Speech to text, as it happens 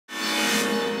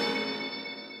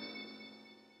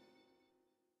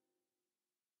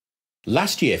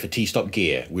Last year for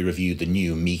TstopGear, we reviewed the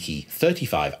new Meike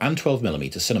 35 and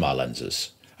 12mm cinema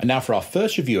lenses. And now for our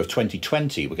first review of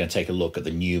 2020, we're going to take a look at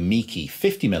the new Meike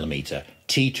 50mm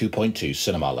T2.2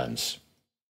 cinema lens.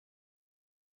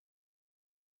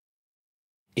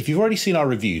 If you've already seen our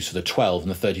reviews for the 12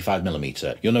 and the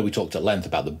 35mm, you'll know we talked at length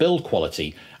about the build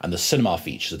quality and the cinema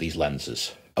features of these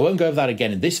lenses. I won't go over that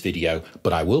again in this video,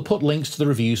 but I will put links to the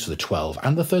reviews for the 12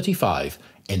 and the 35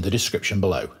 in the description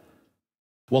below.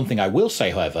 One thing I will say,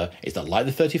 however, is that like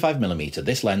the 35mm,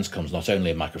 this lens comes not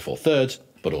only in Micro Four Thirds,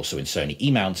 but also in Sony E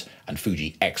mount and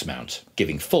Fuji X mount,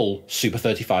 giving full Super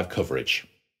 35 coverage.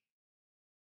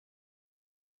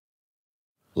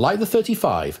 Like the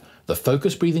 35, the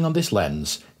focus breathing on this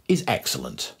lens is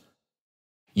excellent.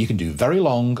 You can do very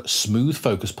long, smooth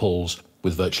focus pulls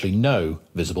with virtually no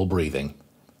visible breathing.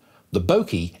 The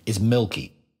bokeh is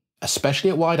milky, especially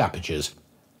at wide apertures,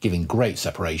 giving great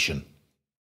separation.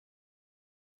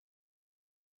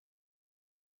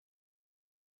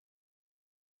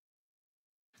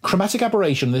 Chromatic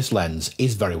aberration of this lens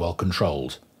is very well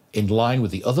controlled, in line with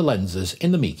the other lenses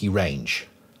in the Meike range.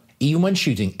 Even when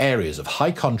shooting areas of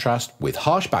high contrast with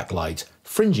harsh backlight,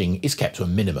 fringing is kept to a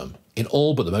minimum in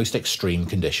all but the most extreme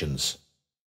conditions.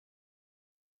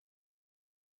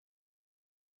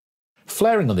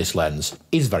 Flaring on this lens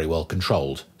is very well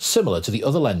controlled, similar to the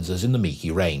other lenses in the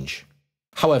Meike range.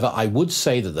 However, I would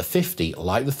say that the 50,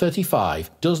 like the 35,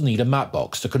 does need a matte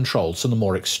box to control some of the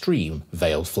more extreme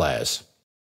veiled flares.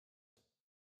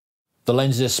 The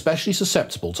lens is especially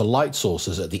susceptible to light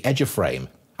sources at the edge of frame,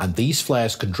 and these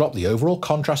flares can drop the overall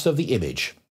contrast of the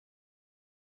image.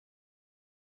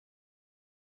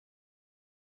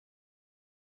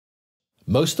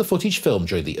 Most of the footage filmed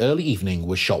during the early evening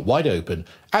was shot wide open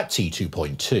at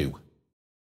T2.2.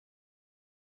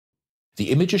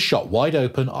 The images shot wide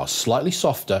open are slightly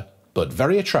softer, but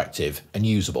very attractive and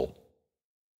usable.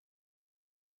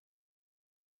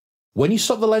 When you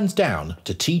stop the lens down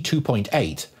to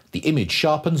T2.8, the image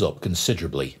sharpens up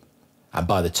considerably, and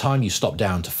by the time you stop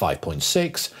down to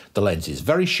 5.6, the lens is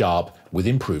very sharp with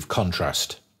improved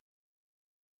contrast.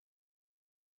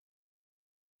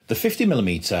 The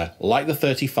 50mm, like the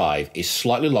 35, is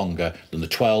slightly longer than the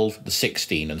 12, the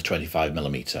 16 and the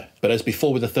 25mm, but as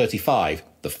before with the 35,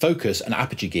 the focus and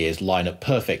aperture gears line up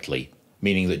perfectly,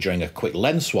 meaning that during a quick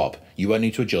lens swap, you won't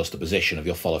need to adjust the position of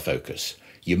your follow focus.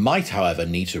 You might, however,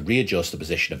 need to readjust the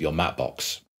position of your matte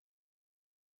box.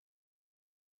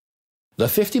 The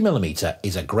 50mm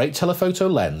is a great telephoto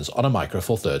lens on a Micro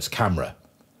Four Thirds camera.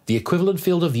 The equivalent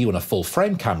field of view on a full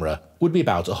frame camera would be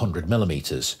about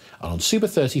 100mm, and on Super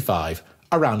 35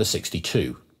 around a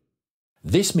 62.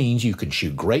 This means you can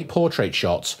shoot great portrait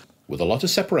shots with a lot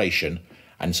of separation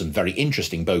and some very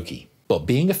interesting bokeh. But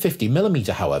being a 50mm,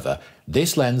 however,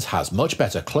 this lens has much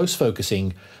better close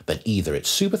focusing than either its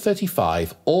Super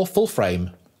 35 or full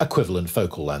frame equivalent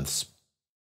focal lengths.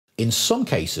 In some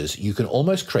cases, you can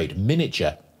almost create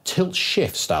miniature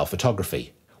tilt-shift style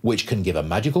photography, which can give a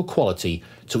magical quality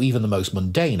to even the most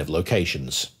mundane of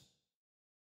locations.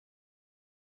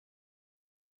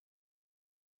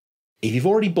 If you've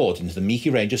already bought into the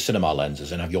Meike range of cinema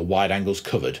lenses and have your wide angles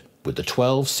covered with the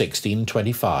 12, 16 and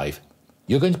 25,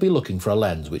 you're going to be looking for a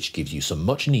lens which gives you some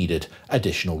much needed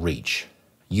additional reach.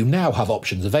 You now have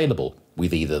options available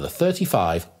with either the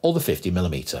 35 or the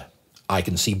 50mm. I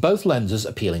can see both lenses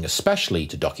appealing especially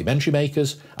to documentary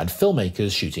makers and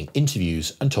filmmakers shooting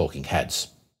interviews and talking heads.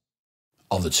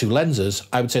 Of the two lenses,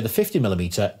 I would say the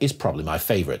 50mm is probably my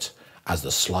favourite, as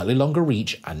the slightly longer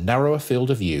reach and narrower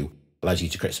field of view allows you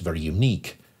to create some very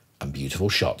unique and beautiful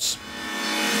shots.